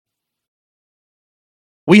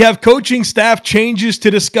We have coaching staff changes to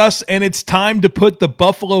discuss, and it's time to put the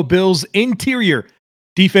Buffalo Bills interior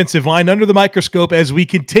defensive line under the microscope as we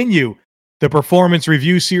continue the performance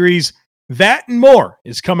review series. That and more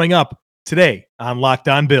is coming up today on Locked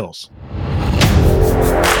On Bills.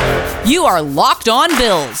 You are Locked On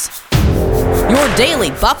Bills, your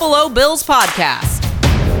daily Buffalo Bills podcast.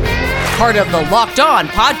 Part of the Locked On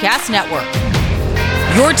Podcast Network,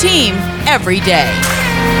 your team every day.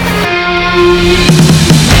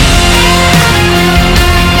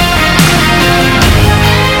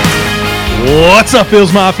 What's up,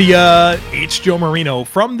 Bills Mafia? It's Joe Marino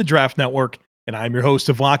from the Draft Network, and I'm your host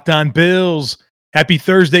of Locked On Bills. Happy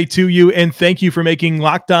Thursday to you, and thank you for making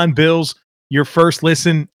Locked On Bills your first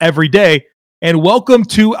listen every day. And welcome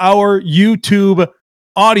to our YouTube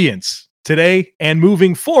audience. Today and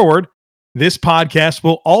moving forward, this podcast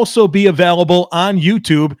will also be available on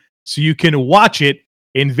YouTube, so you can watch it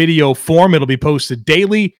in video form. It'll be posted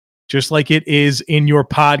daily, just like it is in your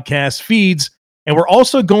podcast feeds. And we're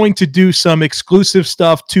also going to do some exclusive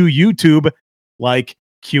stuff to YouTube, like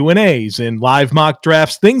Q&As and live mock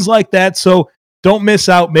drafts, things like that. So don't miss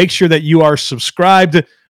out. Make sure that you are subscribed.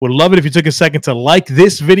 Would love it if you took a second to like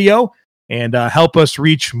this video and help us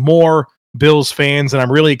reach more Bills fans. And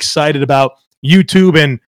I'm really excited about YouTube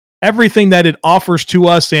and everything that it offers to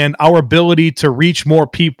us and our ability to reach more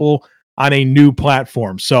people on a new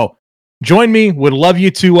platform. So join me. Would love you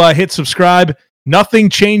to hit subscribe. Nothing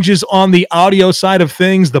changes on the audio side of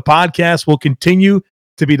things. The podcast will continue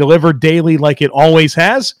to be delivered daily like it always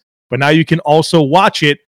has, but now you can also watch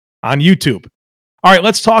it on YouTube. All right,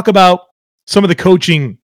 let's talk about some of the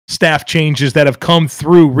coaching staff changes that have come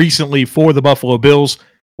through recently for the Buffalo Bills.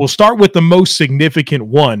 We'll start with the most significant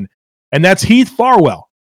one, and that's Heath Farwell,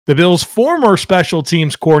 the Bills' former special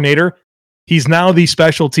teams coordinator. He's now the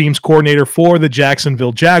special teams coordinator for the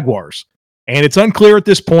Jacksonville Jaguars. And it's unclear at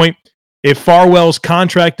this point if Farwell's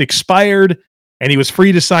contract expired and he was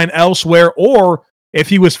free to sign elsewhere, or if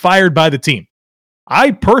he was fired by the team.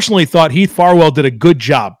 I personally thought Heath Farwell did a good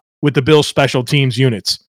job with the Bills special teams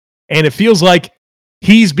units. And it feels like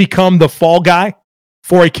he's become the fall guy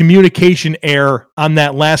for a communication error on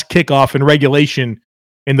that last kickoff in regulation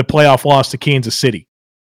in the playoff loss to Kansas City.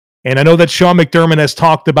 And I know that Sean McDermott has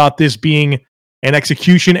talked about this being an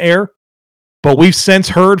execution error, but we've since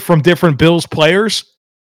heard from different Bills players,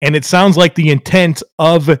 and it sounds like the intent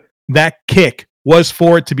of that kick was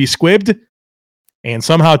for it to be squibbed, and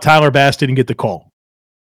somehow Tyler Bass didn't get the call.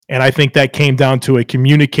 And I think that came down to a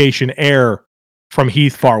communication error from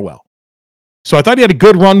Heath Farwell. So I thought he had a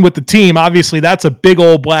good run with the team. Obviously, that's a big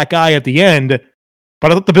old black eye at the end,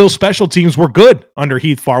 but I thought the Bills' special teams were good under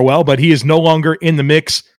Heath Farwell, but he is no longer in the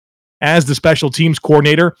mix as the special teams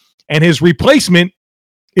coordinator, and his replacement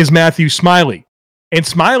is Matthew Smiley. And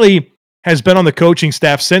Smiley has been on the coaching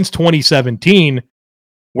staff since 2017,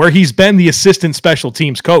 where he's been the assistant special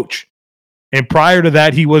teams coach. And prior to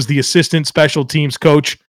that, he was the assistant special teams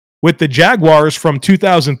coach with the Jaguars from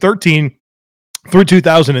 2013 through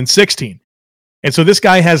 2016. And so this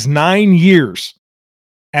guy has 9 years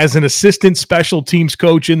as an assistant special teams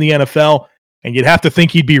coach in the NFL, and you'd have to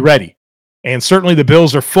think he'd be ready. And certainly the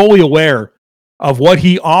Bills are fully aware of what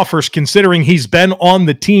he offers, considering he's been on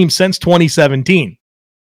the team since 2017.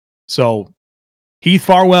 So Heath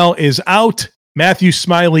Farwell is out, Matthew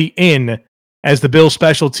Smiley in as the Bills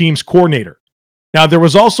special teams coordinator. Now, there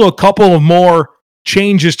was also a couple of more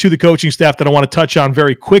changes to the coaching staff that I want to touch on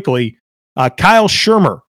very quickly. Kyle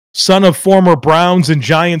Shurmur, son of former Browns and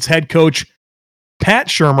Giants head coach Pat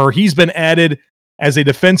Shurmur, he's been added as a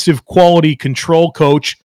defensive quality control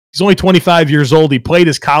coach. He's only 25 years old. He played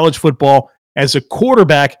his college football as a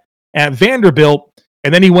quarterback at Vanderbilt,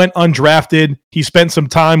 and then he went undrafted. He spent some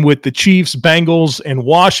time with the Chiefs, Bengals, and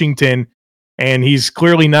Washington, and he's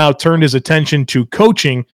clearly now turned his attention to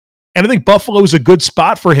coaching. And I think Buffalo is a good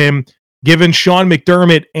spot for him, given Sean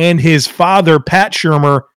McDermott and his father, Pat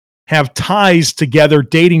Shurmur, have ties together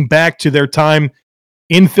dating back to their time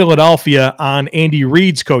in Philadelphia on Andy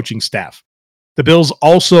Reid's coaching staff. The Bills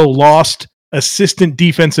also lost assistant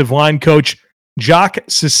defensive line coach Jacques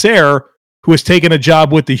Cesare, who has taken a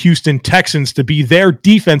job with the Houston Texans to be their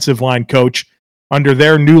defensive line coach under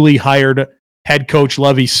their newly hired head coach,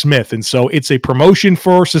 Lovie Smith. And so it's a promotion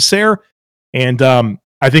for Cesare, and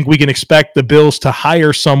I think we can expect the Bills to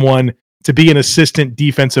hire someone to be an assistant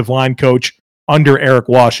defensive line coach under Eric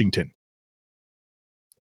Washington.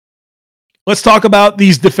 Let's talk about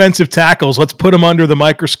these defensive tackles. Let's put them under the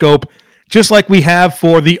microscope, just like we have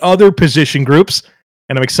for the other position groups.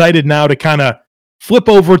 And I'm excited now to kind of flip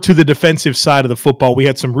over to the defensive side of the football. We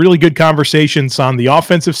had some really good conversations on the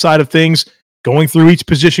offensive side of things, going through each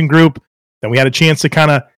position group. Then we had a chance to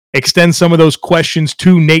kind of extend some of those questions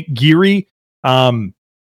to Nate Geary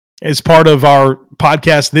as part of our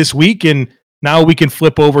podcast this week. And now we can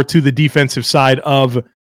flip over to the defensive side of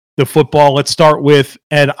the football. Let's start with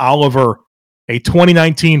Ed Oliver, a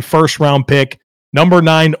 2019 first-round pick, number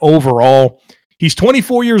 9 overall. He's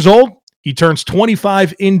 24 years old. He turns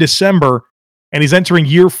 25 in December, and he's entering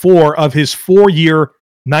year 4 of his 4-year,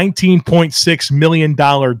 $19.6 million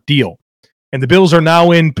deal. And the Bills are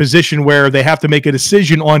now in position where they have to make a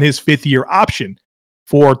decision on his 5th-year option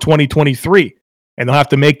for 2023. And they'll have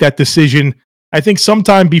to make that decision, I think,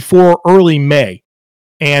 sometime before early May.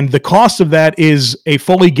 And the cost of that is a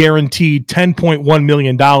fully guaranteed $10.1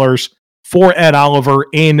 million for Ed Oliver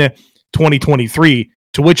in 2023,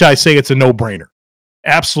 to which I say it's a no-brainer.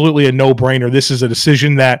 Absolutely a no-brainer. This is a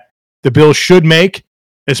decision that the Bills should make,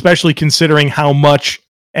 especially considering how much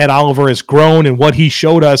Ed Oliver has grown and what he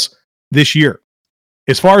showed us this year.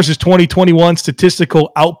 As far as his 2021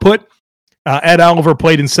 statistical output, Ed Oliver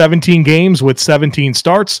played in 17 games with 17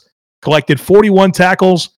 starts, collected 41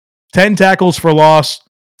 tackles, 10 tackles for loss,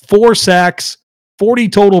 4 sacks, 40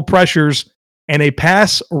 total pressures, and a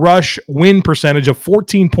pass rush win percentage of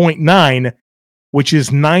 14.9, which is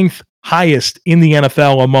 9th highest in the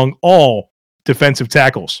NFL among all defensive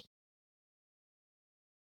tackles.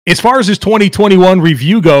 As far as his 2021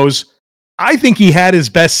 review goes, I think he had his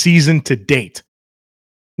best season to date.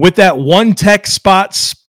 With that one tech spot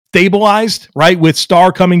stabilized, right, with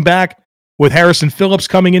Starr coming back, with Harrison Phillips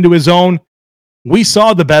coming into his own, we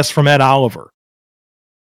saw the best from Ed Oliver.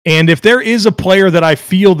 And if there is a player that I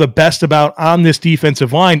feel the best about on this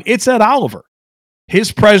defensive line, it's Ed Oliver.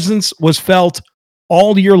 His presence was felt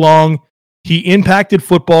all year long. He impacted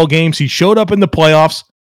football games. He showed up in the playoffs.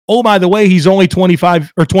 Oh, by the way, he's only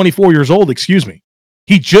 25 or 24 years old, excuse me.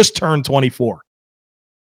 He just turned 24.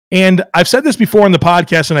 And I've said this before in the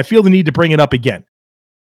podcast, and I feel the need to bring it up again.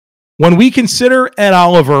 When we consider Ed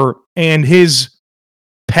Oliver and his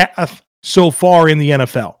path so far in the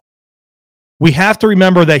NFL, we have to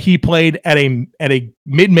remember that he played at a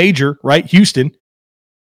mid-major, right, Houston,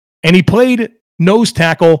 and he played nose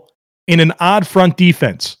tackle in an odd front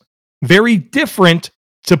defense. Very different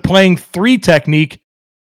to playing 3 technique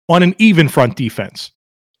on an even front defense.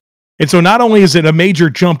 And so not only is it a major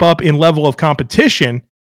jump up in level of competition,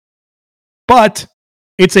 but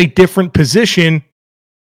it's a different position,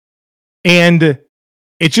 and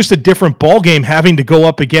it's just a different ball game having to go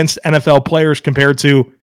up against NFL players compared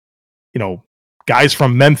to, guys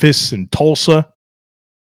from Memphis and Tulsa,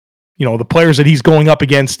 the players that he's going up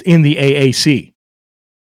against in the AAC.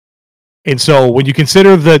 And so when you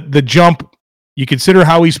consider the jump, you consider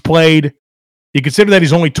how he's played, you consider that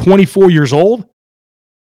he's only 24 years old,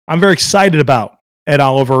 I'm very excited about Ed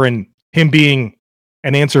Oliver and him being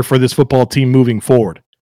an answer for this football team moving forward.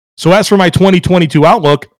 So as for my 2022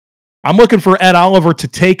 outlook, I'm looking for Ed Oliver to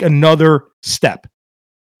take another step.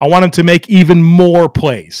 I want him to make even more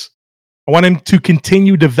plays. I want him to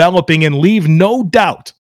continue developing and leave no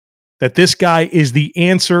doubt that this guy is the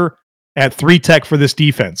answer at 3 tech for this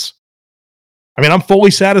defense. I mean, I'm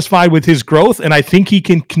fully satisfied with his growth, and I think he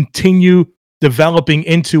can continue developing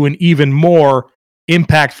into an even more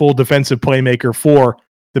impactful defensive playmaker for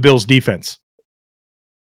the Bills defense.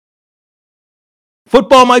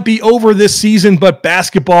 Football might be over this season, but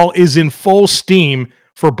basketball is in full steam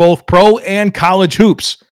for both pro and college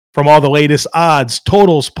hoops. From all the latest odds,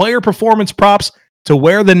 totals, player performance props, to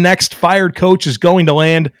where the next fired coach is going to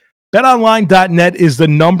land, BetOnline.net is the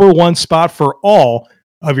number one spot for all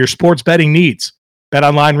of your sports betting needs.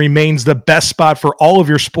 BetOnline remains the best spot for all of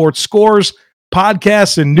your sports scores,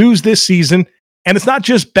 podcasts, and news this season. And it's not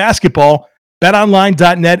just basketball.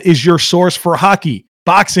 BetOnline.net is your source for hockey,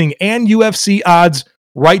 boxing, and UFC odds,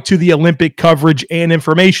 right to the Olympic coverage and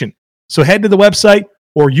information. So head to the website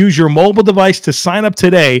or use your mobile device to sign up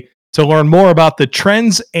today to learn more about the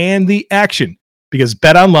trends and the action, because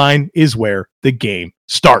BetOnline is where the game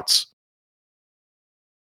starts.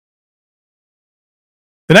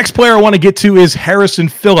 The next player I want to get to is Harrison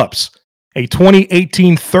Phillips, a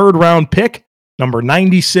 2018 third-round pick, number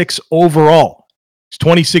 96 overall. He's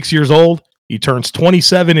 26 years old. He turns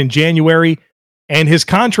 27 in January, and his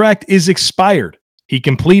contract is expired. He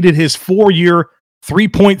completed his 4-year,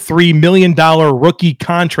 $3.3 million rookie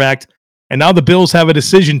contract, and now the Bills have a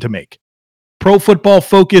decision to make. Pro Football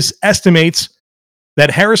Focus estimates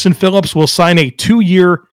that Harrison Phillips will sign a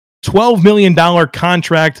 2-year, $12 million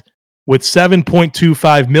contract with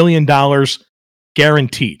 $7.25 million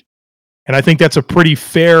guaranteed. And I think that's a pretty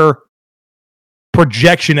fair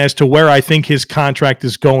projection as to where I think his contract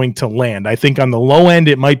is going to land. I think on the low end,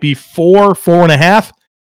 it might be 4.5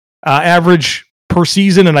 average per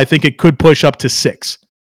season, and I think it could push up to 6.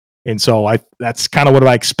 And so that's kind of what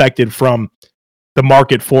I expected from the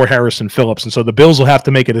market for Harrison Phillips. And so the Bills will have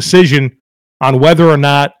to make a decision on whether or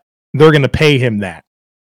not they're going to pay him that.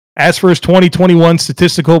 As for his 2021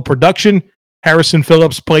 statistical production, Harrison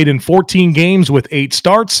Phillips played in 14 games with 8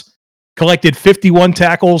 starts, collected 51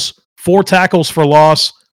 tackles, 4 tackles for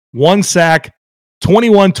loss, 1 sack,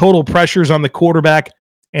 21 total pressures on the quarterback,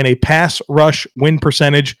 and a pass rush win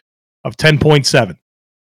percentage of 10.7.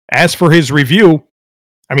 As for his review,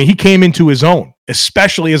 he came into his own,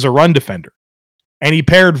 especially as a run defender. And he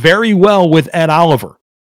paired very well with Ed Oliver.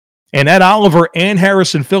 And Ed Oliver and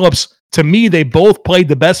Harrison Phillips, to me, they both played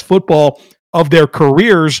the best football of their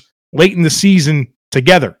careers late in the season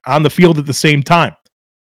together on the field at the same time.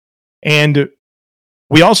 And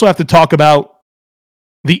we also have to talk about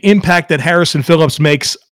the impact that Harrison Phillips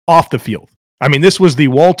makes off the field. This was the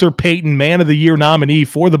Walter Payton Man of the Year nominee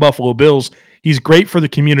for the Buffalo Bills. He's great for the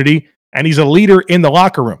community, and he's a leader in the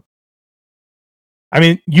locker room.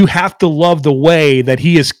 You have to love the way that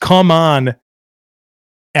he has come on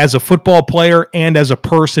as a football player and as a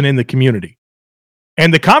person in the community.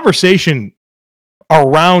 And the conversation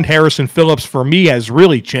around Harrison Phillips for me has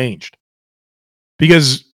really changed.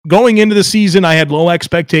 Because going into the season, I had low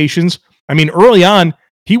expectations. Early on,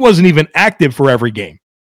 he wasn't even active for every game.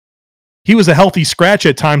 He was a healthy scratch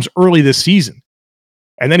at times early this season.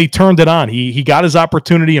 And then he turned it on. He got his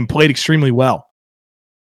opportunity and played extremely well.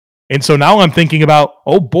 And so now I'm thinking about,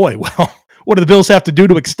 oh boy, well, what do the Bills have to do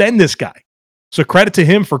to extend this guy? So credit to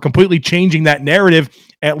him for completely changing that narrative,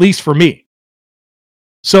 at least for me.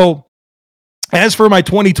 So as for my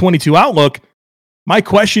 2022 outlook, my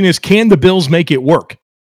question is, can the Bills make it work?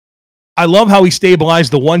 I love how he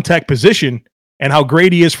stabilized the one tech position and how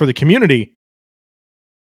great he is for the community.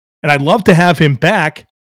 And I'd love to have him back,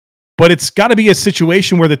 but it's got to be a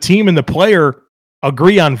situation where the team and the player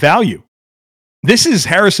agree on value. This is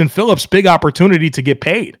Harrison Phillips' big opportunity to get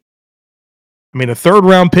paid. A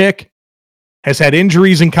third-round pick, has had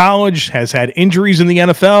injuries in college, has had injuries in the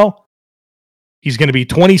NFL. He's going to be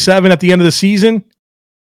 27 at the end of the season.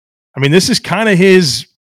 This is kind of his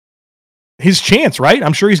chance, right?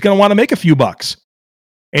 I'm sure he's going to want to make a few bucks.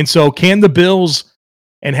 And so can the Bills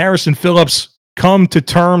and Harrison Phillips come to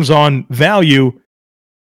terms on value?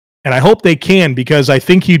 And I hope they can, because I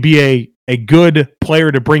think he'd be a good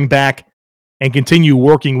player to bring back and continue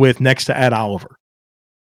working with next to Ed Oliver.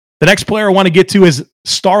 The next player I want to get to is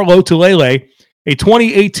Star Lotulelei, a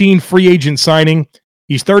 2018 free agent signing.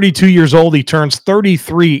 He's 32 years old. He turns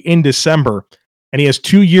 33 in December, and he has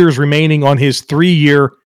 2 years remaining on his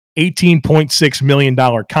 3-year, $18.6 million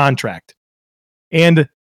contract. And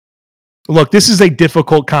look, this is a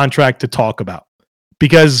difficult contract to talk about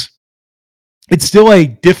because it's still a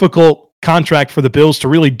difficult contract for the Bills to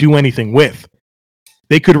really do anything with.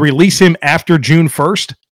 They could release him after June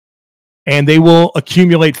 1st, and they will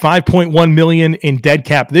accumulate $5.1 million in dead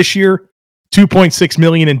cap this year, $2.6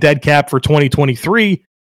 million in dead cap for 2023,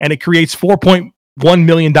 and it creates $4.1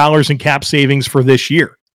 million in cap savings for this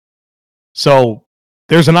year. So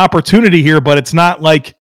there's an opportunity here, but it's not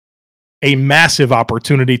like a massive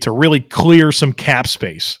opportunity to really clear some cap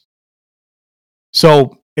space.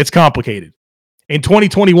 So it's complicated. In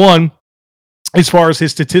 2021, as far as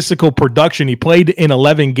his statistical production, he played in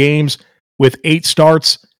 11 games with 8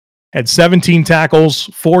 starts, had 17 tackles,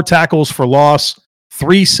 4 tackles for loss,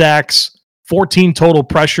 3 sacks, 14 total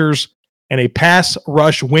pressures, and a pass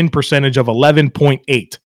rush win percentage of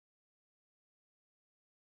 11.8.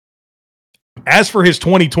 As for his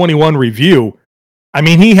 2021 review,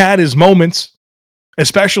 he had his moments,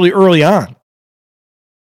 especially early on.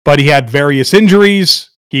 But he had various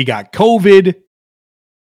injuries, he got COVID,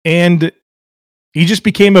 and he just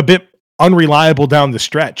became a bit unreliable down the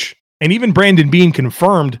stretch. And even Brandon Beane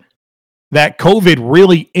confirmed that COVID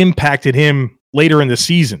really impacted him later in the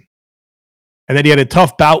season, and that he had a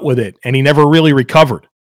tough bout with it, and he never really recovered.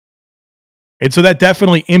 And so that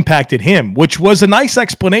definitely impacted him, which was a nice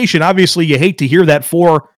explanation. Obviously, you hate to hear that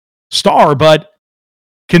for Star, but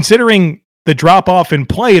considering the drop-off in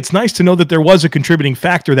play, it's nice to know that there was a contributing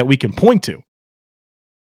factor that we can point to.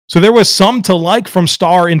 So there was some to like from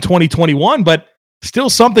Star in 2021, but still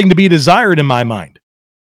something to be desired in my mind.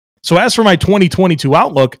 So as for my 2022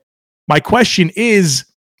 outlook, my question is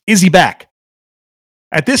he back?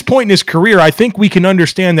 At this point in his career, I think we can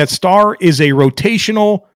understand that Star is a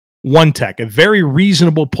rotational one tech, a very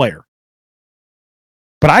reasonable player.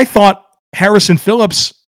 But I thought Harrison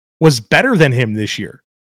Phillips was better than him this year.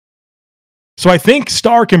 So I think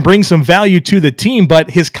Star can bring some value to the team,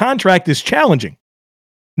 but his contract is challenging.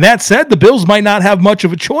 That said, the Bills might not have much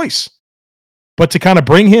of a choice but to kind of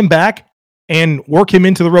bring him back and work him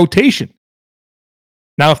into the rotation.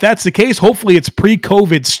 Now, if that's the case, hopefully it's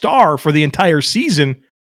pre-COVID star for the entire season.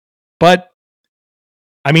 But,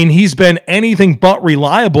 I mean, he's been anything but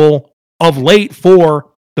reliable of late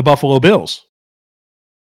for the Buffalo Bills.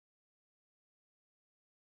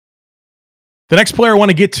 The next player I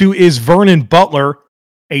want to get to is Vernon Butler,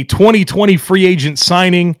 a 2020 free agent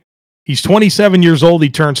signing. He's 27 years old. He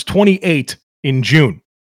turns 28 in June.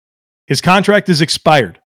 His contract is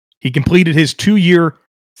expired. He completed his 2-year,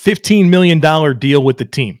 $15 million deal with the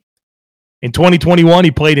team. In 2021,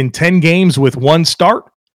 he played in 10 games with 1 start,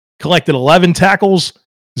 collected 11 tackles,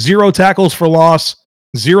 0 tackles for loss,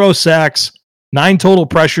 0 sacks, 9 total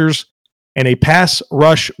pressures, and a pass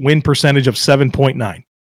rush win percentage of 7.9.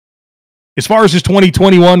 As far as his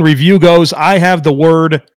 2021 review goes, I have the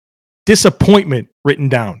word disappointment written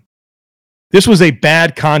down. This was a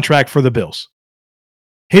bad contract for the Bills.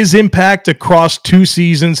 His impact across 2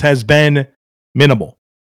 seasons has been minimal.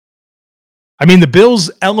 I mean, the Bills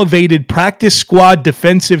elevated practice squad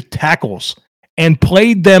defensive tackles and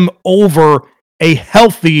played them over a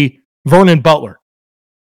healthy Vernon Butler.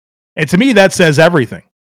 And to me, that says everything.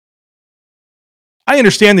 I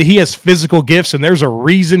understand that he has physical gifts and there's a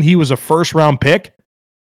reason he was a first-round pick,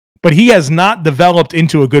 but he has not developed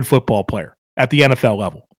into a good football player at the NFL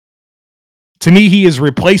level. To me, he is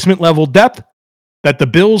replacement level depth that the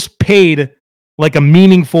Bills paid like a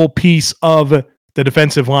meaningful piece of the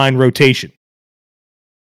defensive line rotation.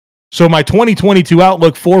 So my 2022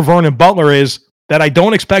 outlook for Vernon Butler is that I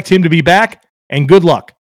don't expect him to be back, and good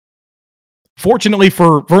luck. Fortunately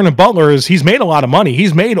for Vernon Butler, is he's made a lot of money.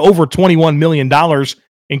 He's made over $21 million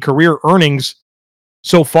in career earnings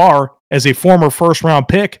so far as a former first-round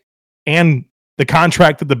pick and the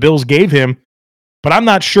contract that the Bills gave him. But I'm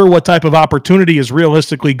not sure what type of opportunity is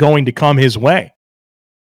realistically going to come his way.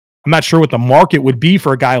 I'm not sure what the market would be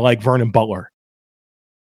for a guy like Vernon Butler.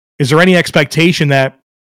 Is there any expectation that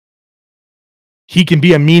he can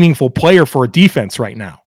be a meaningful player for a defense right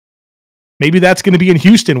now? Maybe that's going to be in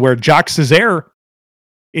Houston, where Jacques Cesaire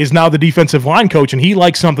is now the defensive line coach, and he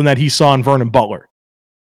likes something that he saw in Vernon Butler.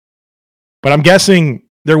 But I'm guessing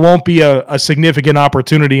there won't be a significant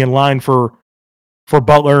opportunity in line for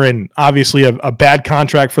Butler, and obviously a bad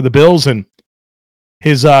contract for the Bills, and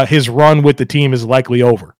his run with the team is likely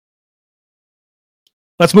over.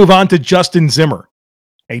 Let's move on to Justin Zimmer,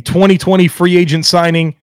 a 2020 free agent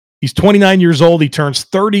signing. He's 29 years old. He turns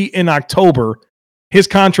 30 in October. His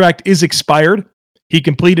contract is expired. He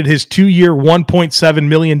completed his 2-year, $1.7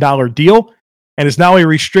 million deal and is now a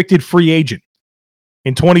restricted free agent.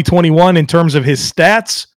 In 2021, in terms of his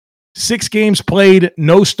stats, 6 games played,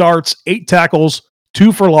 no starts, 8 tackles,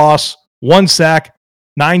 2 for loss, 1 sack,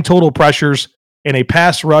 9 total pressures, and a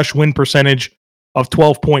pass rush win percentage of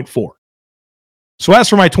 12.4. So as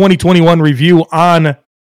for my 2021 review on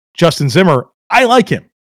Justin Zimmer, I like him.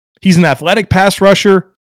 He's an athletic pass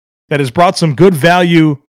rusher that has brought some good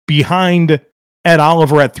value behind Ed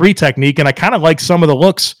Oliver at 3 technique, and I kind of like some of the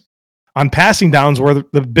looks on passing downs where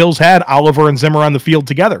the Bills had Oliver and Zimmer on the field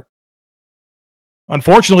together.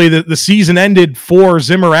 Unfortunately, the season ended for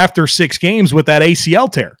Zimmer after 6 games with that ACL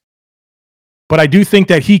tear. But I do think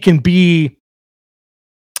that he can be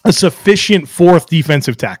a sufficient 4th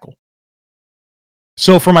defensive tackle.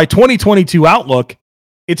 So for my 2022 outlook,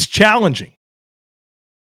 it's challenging.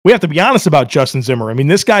 We have to be honest about Justin Zimmer. I mean,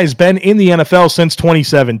 this guy has been in the NFL since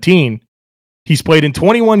 2017. He's played in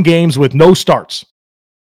 21 games with no starts.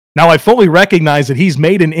 Now, I fully recognize that he's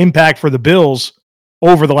made an impact for the Bills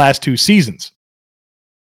over the last 2 seasons.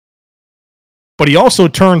 But he also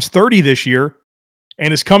turns 30 this year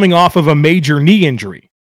and is coming off of a major knee injury.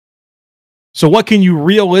 So what can you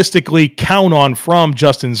realistically count on from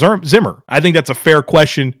Justin Zimmer? I think that's a fair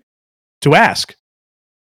question to ask,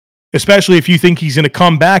 especially if you think he's going to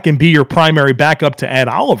come back and be your primary backup to Ed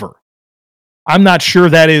Oliver. I'm not sure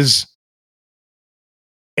that is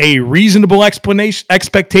a reasonable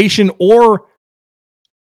expectation or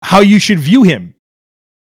how you should view him.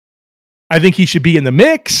 I think he should be in the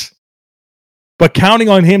mix, but counting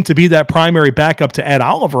on him to be that primary backup to Ed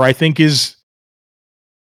Oliver, I think is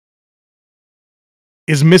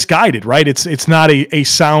misguided, right? It's not a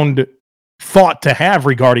sound thought to have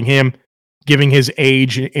regarding him, giving his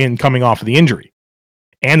age and coming off of the injury.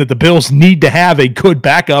 And that the Bills need to have a good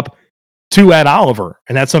backup to Ed Oliver.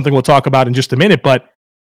 And that's something we'll talk about in just a minute, but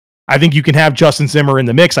I think you can have Justin Zimmer in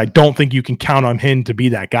the mix. I don't think you can count on him to be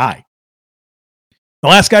that guy. The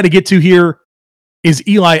last guy to get to here is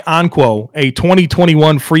Eli Onquo, a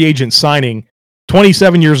 2021 free agent signing.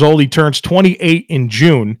 27 years old. He turns 28 in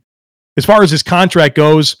June. As far as his contract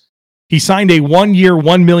goes, he signed a 1-year,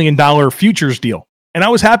 $1 million futures deal And I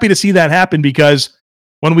was happy to see that happen because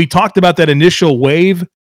when we talked about that initial wave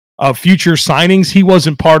of future signings, he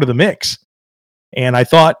wasn't part of the mix. And I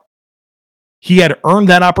thought he had earned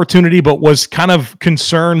that opportunity, but was kind of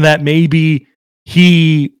concerned that maybe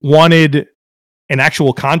he wanted an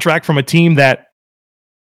actual contract from a team that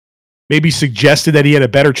maybe suggested that he had a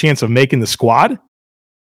better chance of making the squad.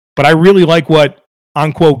 But I really like what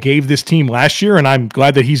Anquo gave this team last year, and I'm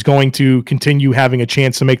glad that he's going to continue having a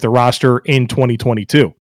chance to make the roster in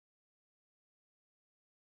 2022.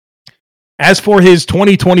 As for his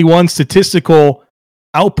 2021 statistical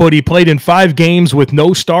output, he played in 5 games with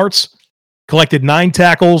no starts, collected 9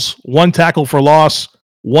 tackles, 1 tackle for loss,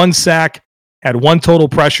 1 sack, had 1 total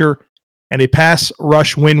pressure, and a pass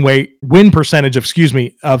rush win percentage of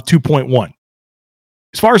 2.1.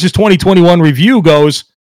 As far as his 2021 review goes,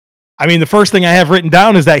 I mean, the first thing I have written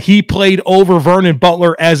down is that he played over Vernon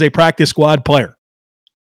Butler as a practice squad player.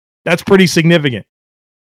 That's pretty significant.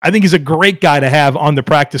 I think he's a great guy to have on the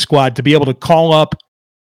practice squad to be able to call up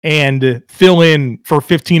and fill in for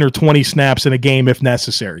 15 or 20 snaps in a game if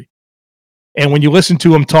necessary. And when you listen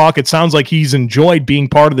to him talk, it sounds like he's enjoyed being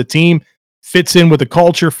part of the team, fits in with the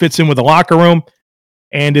culture, fits in with the locker room,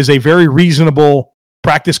 and is a very reasonable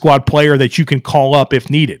practice squad player that you can call up if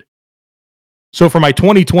needed. So for my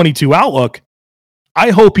 2022 outlook, I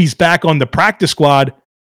hope he's back on the practice squad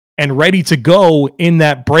and ready to go in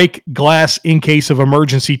that break glass in case of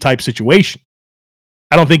emergency type situation.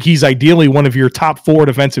 I don't think he's ideally one of your top 4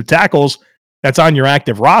 defensive tackles that's on your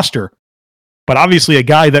active roster, but obviously a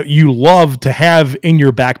guy that you love to have in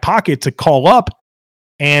your back pocket to call up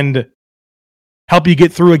and help you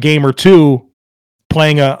get through a game or two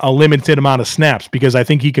playing a limited amount of snaps, because I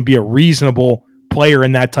think he can be a reasonable player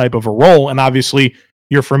in that type of a role. And obviously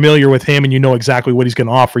you're familiar with him and you know exactly what he's going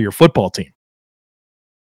to offer your football team.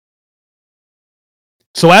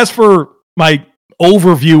 So as for my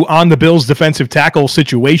overview on the Bills' defensive tackle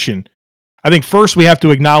situation, I think first we have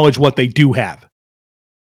to acknowledge what they do have.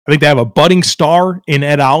 I think they have a budding star in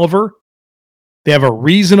Ed Oliver. They have a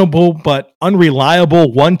reasonable but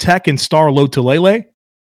unreliable one-tech in Star Lotulelei.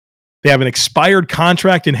 They have an expired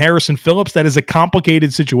contract in Harrison Phillips. That is a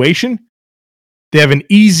complicated situation. They have an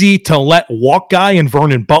easy-to-let-walk guy in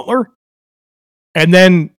Vernon Butler. And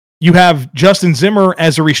then you have Justin Zimmer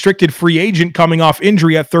as a restricted free agent coming off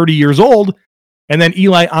injury at 30 years old. And then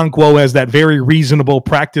Eli Anquo as that very reasonable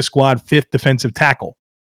practice squad 5th defensive tackle.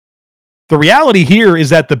 The reality here is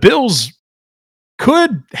that the Bills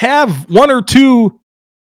could have 1 or 2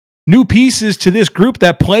 new pieces to this group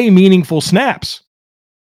that play meaningful snaps.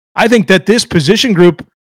 I think that this position group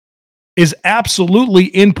is absolutely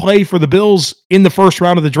in play for the Bills in the first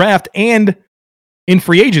round of the draft and in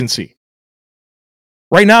free agency.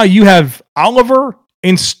 Right now, you have Oliver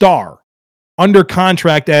and Starr under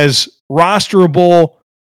contract as rosterable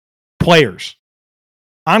players.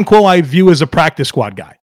 Anquo I view as a practice squad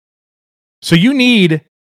guy. So you need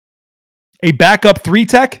a backup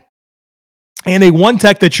 3-tech and a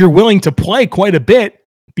 1-tech that you're willing to play quite a bit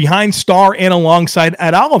behind Starr and alongside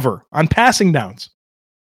Ed Oliver on passing downs.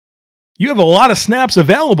 You have a lot of snaps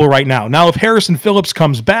available right now. Now, if Harrison Phillips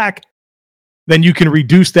comes back, then you can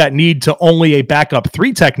reduce that need to only a backup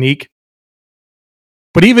 3 technique.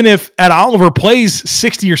 But even if Ed Oliver plays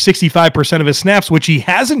 60 or 65% of his snaps, which he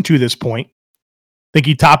hasn't to this point, I think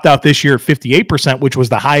he topped out this year at 58%, which was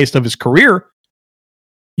the highest of his career.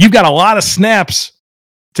 You've got a lot of snaps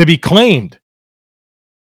to be claimed.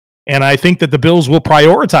 And I think that the Bills will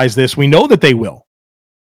prioritize this. We know that they will.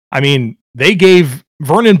 I mean, they gave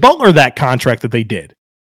Vernon Butler that contract that they did.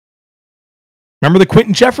 Remember the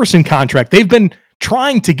Quentin Jefferson contract? They've been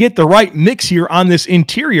trying to get the right mix here on this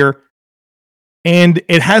interior, and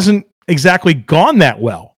it hasn't exactly gone that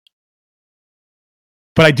well.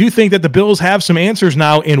 But I do think that the Bills have some answers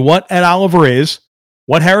now in what Ed Oliver is,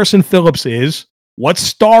 what Harrison Phillips is, what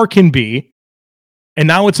Starr can be, and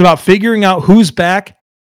now it's about figuring out who's back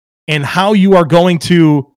and how you are going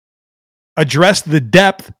to address the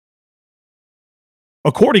depth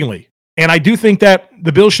accordingly. And I do think that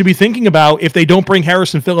the Bills should be thinking about, if they don't bring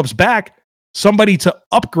Harrison Phillips back, somebody to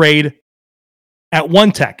upgrade at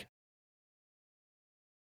 1-tech.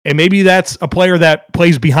 And maybe that's a player that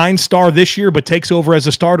plays behind Starr this year but takes over as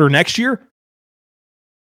a starter next year.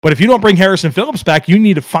 But if you don't bring Harrison Phillips back, you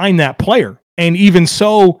need to find that player. And even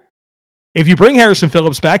so, if you bring Harrison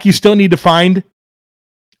Phillips back, you still need to find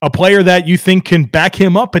a player that you think can back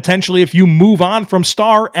him up potentially if you move on from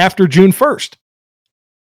Starr after June 1st.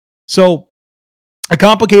 So, a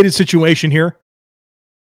complicated situation here.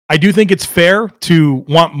 I do think it's fair to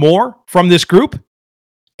want more from this group,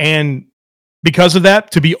 and because of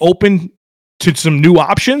that, to be open to some new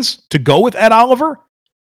options to go with Ed Oliver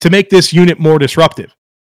to make this unit more disruptive.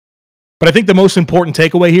 But I think the most important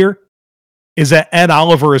takeaway here is that Ed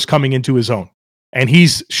Oliver is coming into his own, and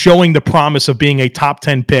he's showing the promise of being a top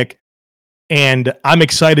 10 pick. And I'm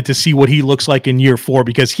excited to see what he looks like in year 4,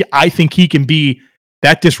 because I think he can be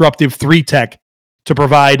that disruptive 3 tech to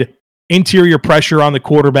provide interior pressure on the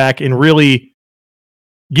quarterback and really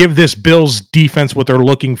give this Bills defense what they're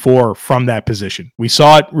looking for from that position. We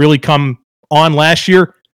saw it really come on last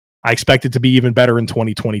year. I expect it to be even better in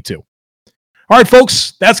 2022. All right,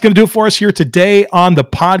 folks, that's going to do it for us here today on the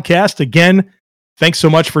podcast. Again, thanks so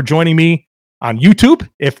much for joining me on YouTube.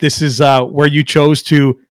 If this is where you chose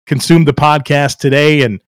to consume the podcast today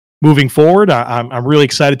and moving forward, I'm really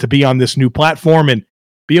excited to be on this new platform and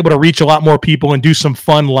be able to reach a lot more people and do some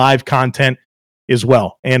fun live content as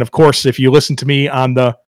well. And of course, if you listen to me on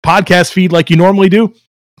the podcast feed like you normally do,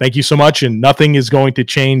 thank you so much. And nothing is going to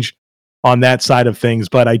change on that side of things.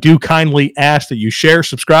 But I do kindly ask that you share,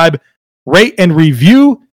 subscribe, rate, and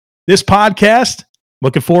review this podcast.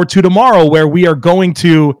 Looking forward to tomorrow, where we are going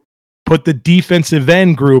to put the defensive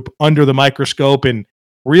end group under the microscope and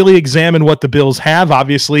really examine what the Bills have.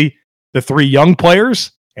 Obviously, the 3 young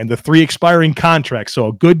players and the 3 expiring contracts. So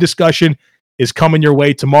a good discussion is coming your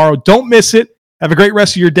way tomorrow. Don't miss it. Have a great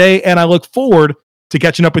rest of your day, and I look forward to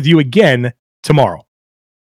catching up with you again tomorrow.